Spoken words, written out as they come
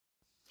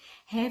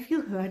Have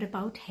you heard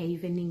about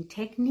havening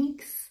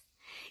techniques?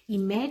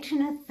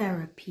 Imagine a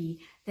therapy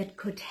that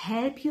could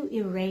help you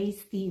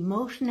erase the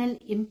emotional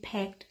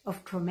impact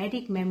of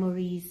traumatic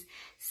memories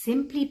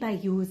simply by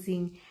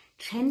using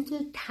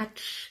gentle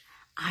touch,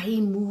 eye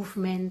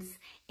movements,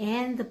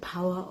 and the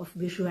power of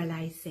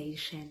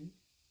visualization.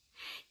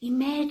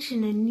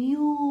 Imagine a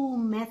new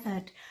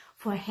method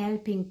for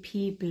helping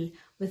people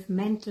with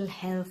mental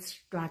health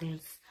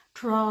struggles,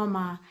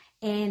 trauma,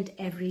 and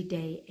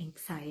everyday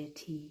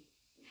anxiety.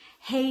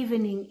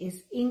 Havening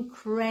is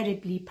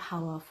incredibly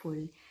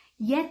powerful,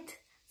 yet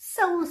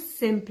so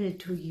simple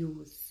to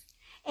use.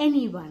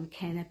 Anyone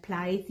can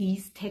apply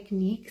these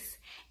techniques,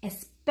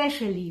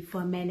 especially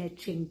for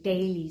managing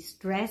daily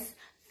stress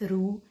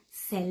through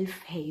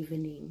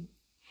self-havening.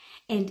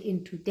 And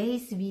in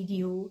today's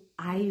video,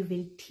 I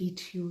will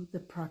teach you the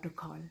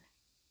protocol.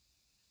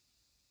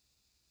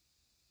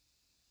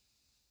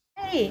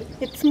 Hey,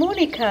 it's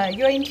Monica,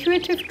 your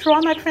intuitive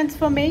trauma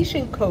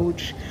transformation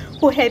coach,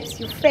 who helps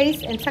you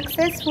face and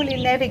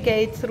successfully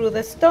navigate through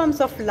the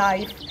storms of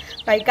life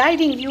by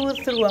guiding you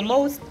through a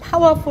most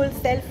powerful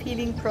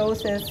self-healing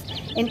process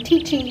and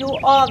teaching you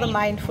all the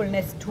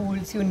mindfulness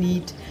tools you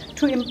need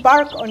to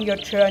embark on your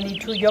journey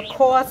to your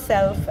core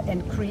self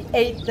and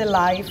create the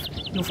life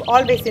you've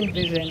always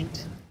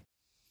envisioned.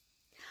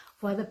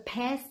 For the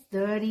past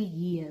 30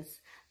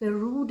 years, the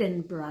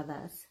Rudin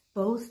brothers,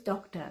 both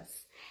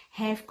doctors,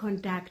 have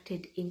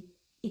conducted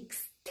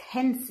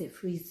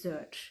extensive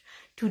research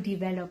to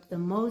develop the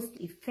most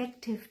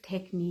effective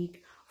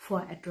technique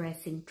for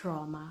addressing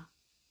trauma.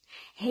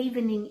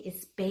 Havening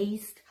is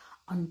based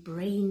on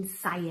brain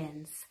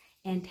science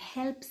and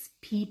helps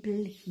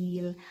people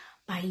heal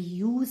by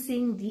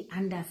using the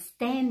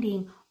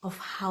understanding of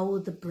how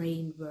the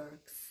brain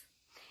works.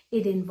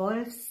 It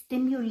involves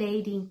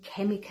stimulating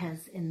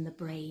chemicals in the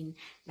brain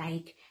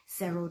like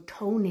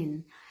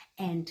serotonin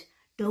and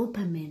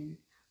dopamine,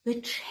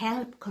 which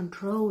help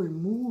control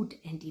mood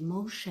and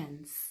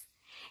emotions.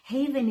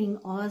 Havening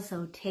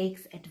also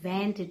takes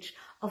advantage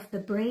of the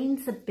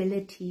brain's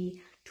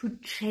ability to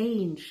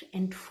change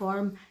and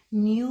form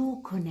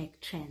new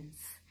connections.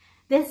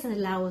 This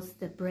allows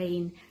the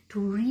brain to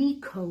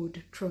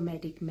recode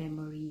traumatic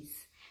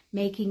memories,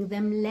 making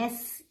them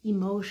less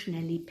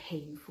emotionally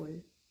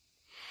painful.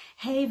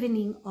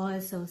 Havening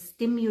also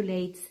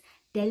stimulates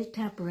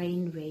delta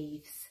brain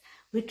waves,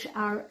 which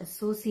are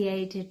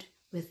associated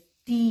with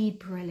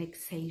deep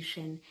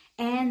relaxation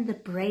and the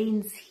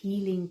brain's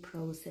healing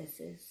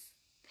processes.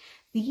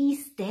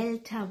 These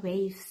delta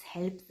waves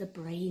help the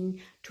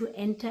brain to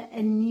enter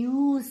a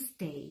new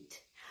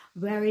state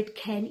where it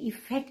can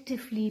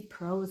effectively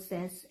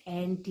process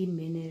and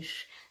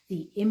diminish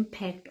the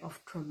impact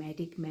of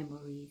traumatic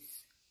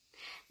memories.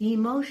 The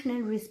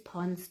emotional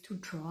response to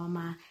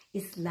trauma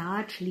is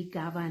largely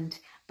governed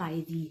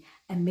by the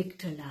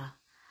amygdala,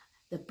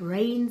 the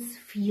brain's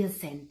fear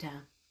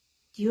center.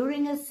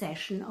 During a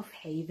session of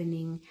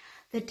havening,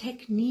 the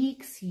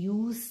techniques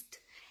used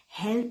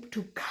help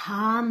to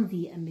calm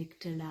the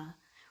amygdala,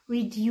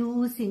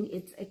 reducing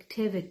its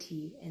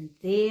activity and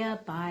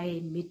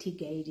thereby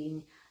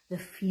mitigating the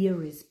fear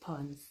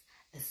response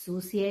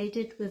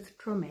associated with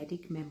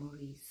traumatic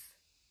memories.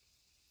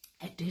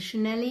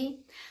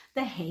 Additionally,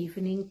 the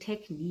havening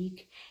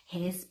technique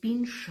has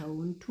been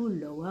shown to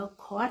lower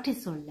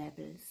cortisol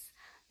levels,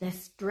 the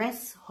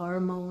stress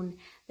hormone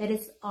that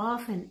is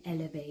often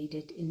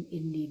elevated in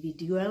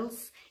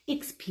individuals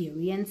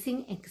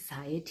experiencing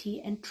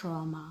anxiety and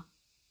trauma.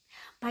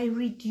 By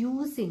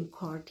reducing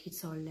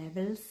cortisol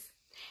levels,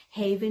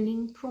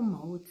 havening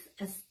promotes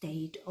a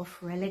state of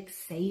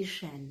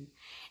relaxation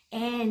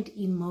and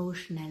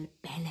emotional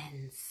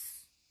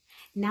balance.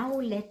 Now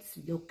let's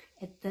look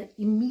at the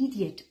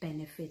immediate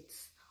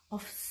benefits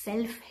of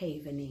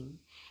self-havening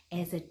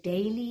as a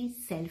daily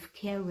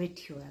self-care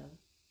ritual.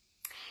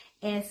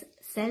 As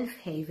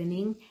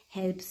self-havening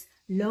helps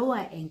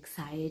lower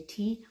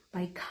anxiety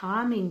by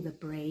calming the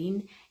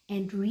brain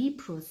and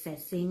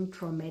reprocessing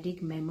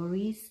traumatic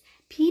memories,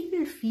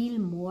 people feel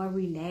more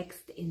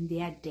relaxed in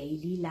their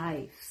daily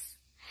lives.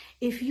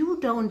 If you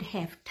don't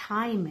have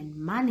time and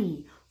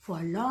money for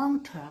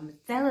long-term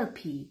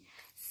therapy,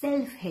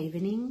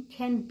 self-havening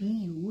can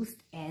be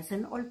used as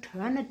an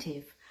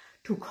alternative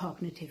to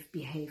cognitive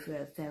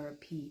behavioral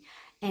therapy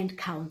and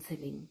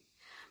counseling,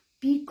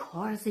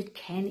 because it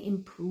can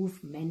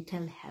improve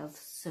mental health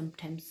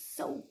symptoms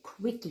so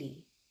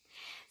quickly.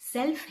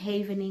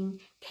 Self-havening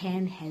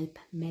can help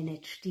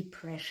manage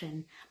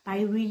depression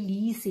by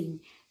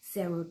releasing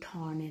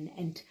serotonin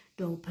and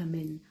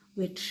dopamine,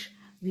 which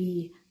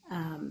we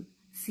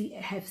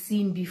have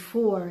seen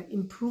before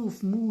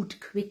improve mood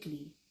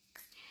quickly.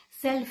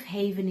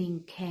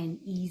 Self-havening can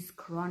ease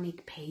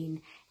chronic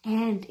pain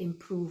and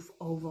improve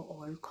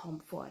overall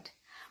comfort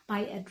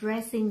by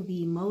addressing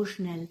the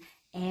emotional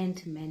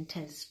and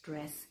mental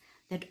stress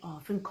that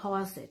often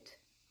cause it.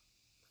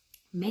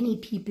 Many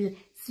people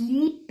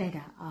sleep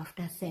better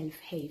after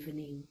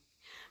self-havening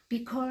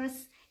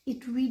because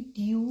it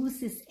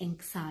reduces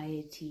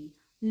anxiety,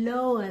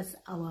 lowers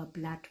our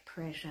blood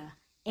pressure,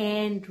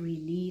 and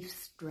relieve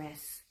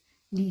stress,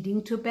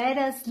 leading to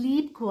better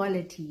sleep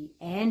quality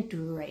and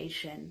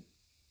duration.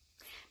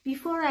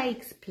 Before I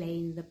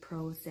explain the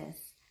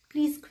process,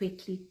 please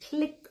quickly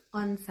click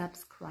on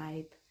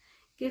subscribe,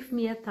 give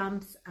me a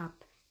thumbs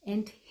up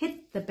and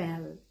hit the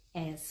bell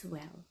as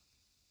well.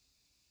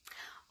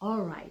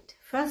 Alright,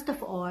 first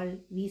of all,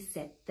 we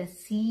set the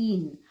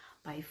scene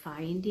by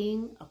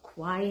finding a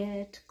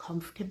quiet,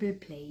 comfortable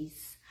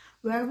place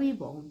where we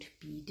won't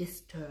be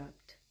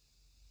disturbed.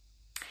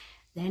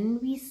 Then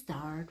we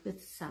start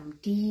with some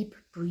deep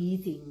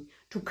breathing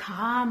to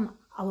calm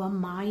our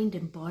mind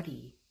and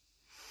body.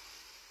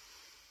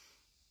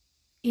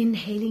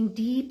 Inhaling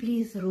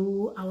deeply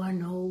through our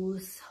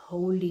nose,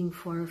 holding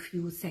for a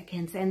few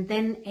seconds, and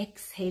then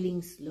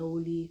exhaling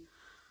slowly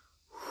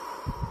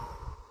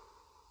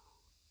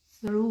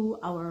through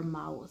our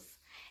mouth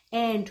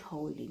and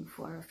holding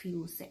for a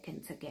few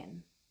seconds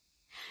again.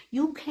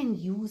 You can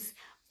use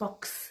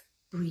box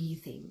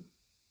breathing.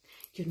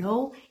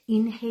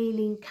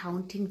 Inhaling,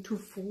 counting to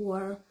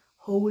 4,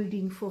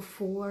 holding for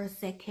 4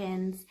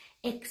 seconds,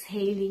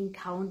 exhaling,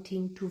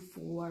 counting to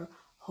 4,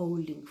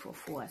 holding for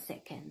 4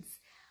 seconds.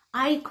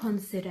 I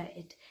consider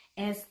it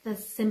as the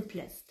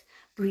simplest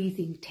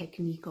breathing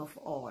technique of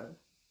all.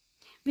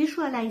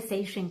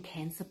 Visualization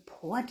can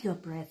support your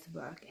breath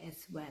work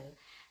as well,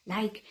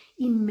 like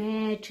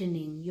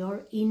imagining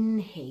your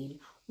inhale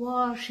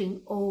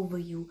washing over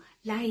you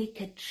like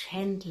a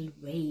gentle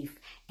wave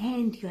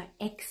and your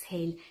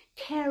exhale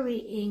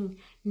carrying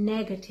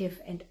negative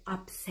and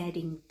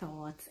upsetting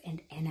thoughts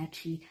and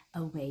energy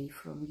away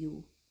from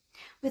you.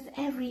 With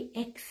every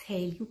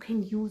exhale, you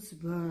can use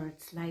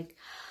words like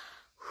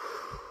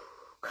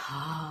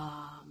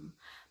calm,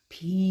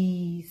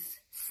 peace,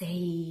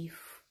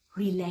 safe,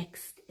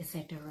 relaxed,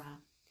 etc.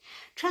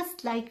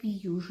 Just like we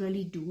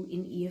usually do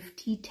in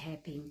EFT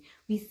tapping,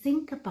 we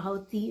think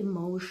about the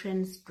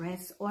emotion,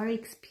 stress, or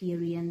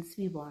experience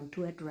we want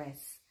to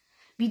address.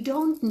 We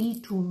don't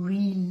need to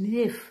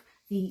relive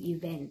the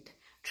event,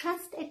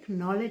 just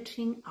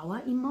acknowledging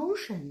our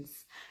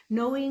emotions,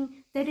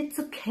 knowing that it's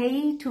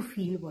okay to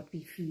feel what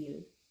we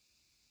feel.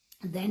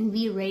 Then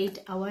we rate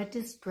our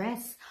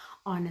distress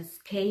on a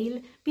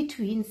scale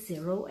between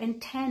 0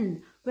 and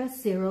 10, where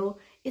 0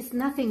 is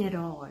nothing at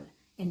all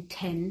and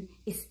 10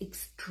 is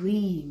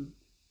extreme.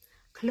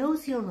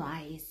 Close your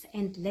eyes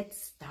and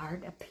let's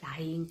start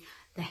applying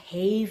the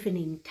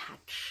havening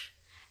touch.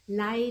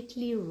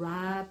 Lightly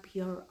rub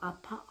your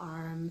upper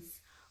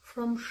arms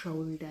from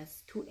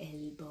shoulders to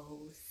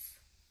elbows.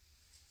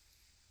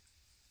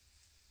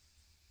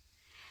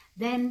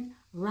 Then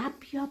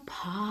rub your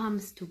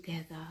palms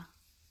together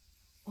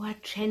or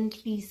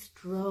gently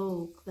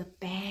stroke the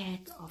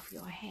back of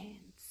your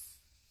hands.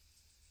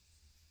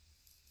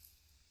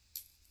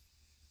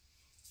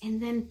 And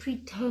then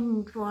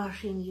pretend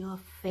washing your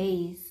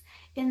face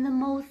in the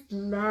most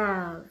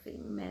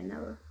loving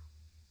manner.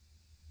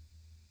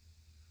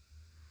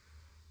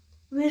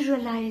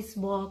 Visualize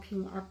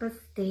walking up a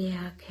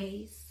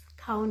staircase,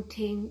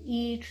 counting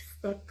each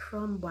step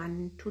from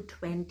 1 to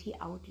 20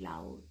 out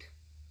loud.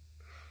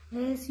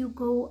 As you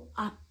go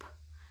up,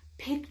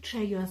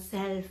 picture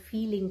yourself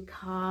feeling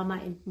calmer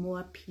and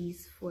more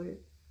peaceful,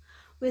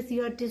 with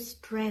your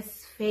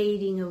distress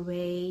fading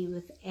away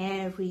with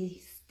every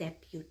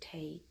step you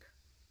take.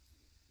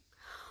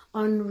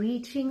 On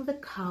reaching the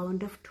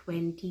count of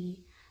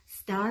 20,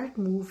 start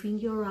moving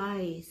your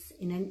eyes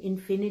in an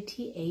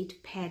infinity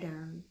 8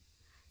 pattern,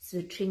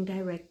 switching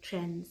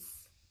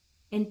directions,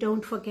 and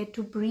don't forget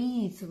to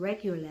breathe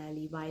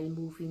regularly while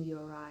moving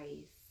your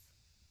eyes.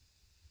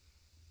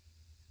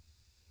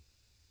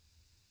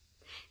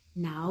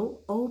 Now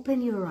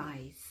open your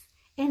eyes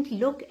and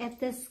look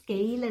at the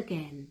scale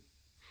again.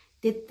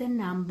 Did the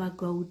number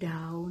go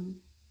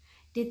down?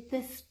 Did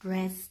the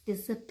stress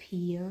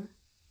disappear?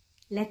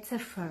 Let's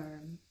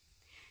affirm.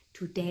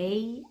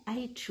 Today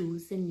I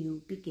choose a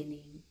new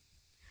beginning.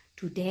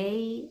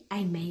 Today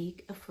I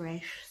make a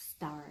fresh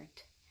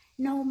start.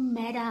 No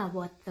matter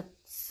what the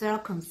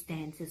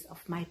circumstances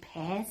of my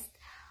past,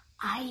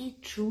 I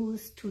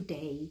choose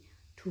today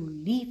to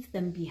leave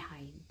them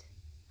behind.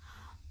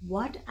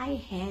 What I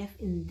have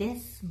in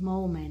this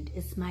moment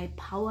is my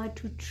power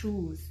to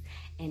choose,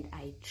 and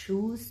I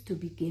choose to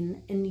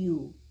begin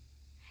anew.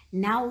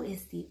 Now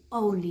is the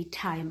only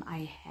time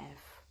I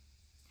have.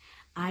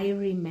 I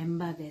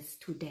remember this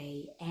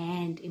today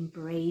and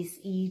embrace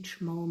each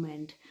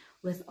moment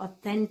with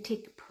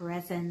authentic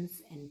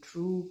presence and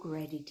true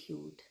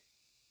gratitude.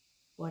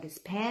 What is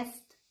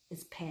past,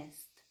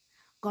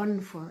 gone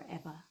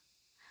forever.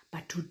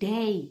 But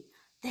today,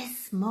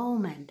 this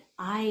moment,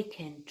 I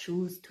can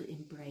choose to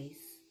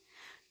embrace.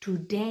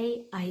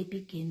 Today, I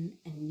begin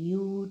a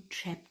new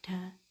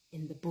chapter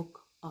in the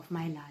book of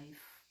my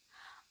life.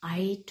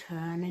 I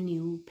turn a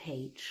new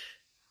page.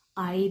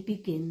 I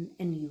begin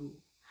anew.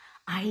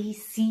 I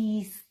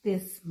seize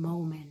this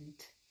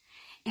moment.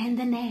 And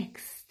the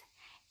next,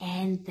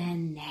 and the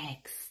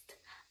next.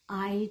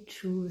 I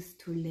choose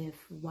to live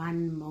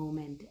one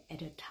moment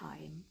at a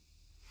time.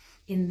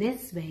 In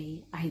this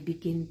way, I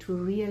begin to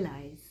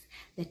realize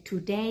that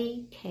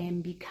today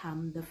can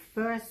become the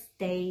first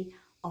day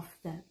of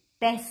the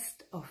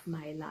best of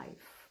my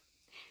life.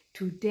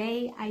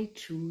 Today I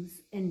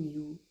choose a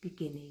new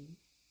beginning.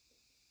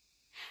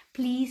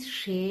 Please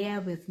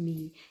share with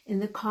me in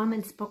the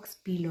comments box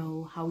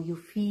below how you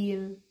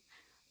feel.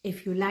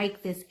 If you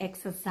like this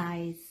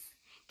exercise,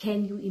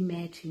 can you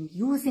imagine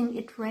using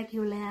it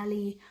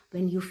regularly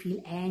when you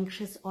feel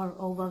anxious or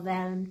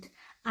overwhelmed?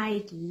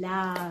 I'd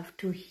love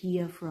to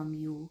hear from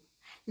you.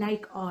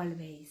 Like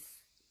always,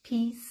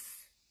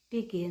 peace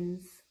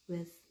begins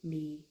with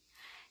me.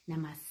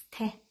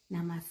 Namaste,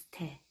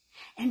 namaste.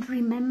 And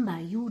remember,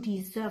 you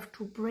deserve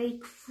to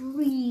break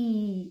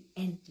free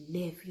and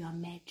live your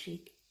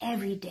magic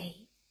every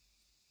day.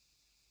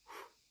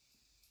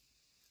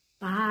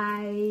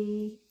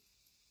 Bye.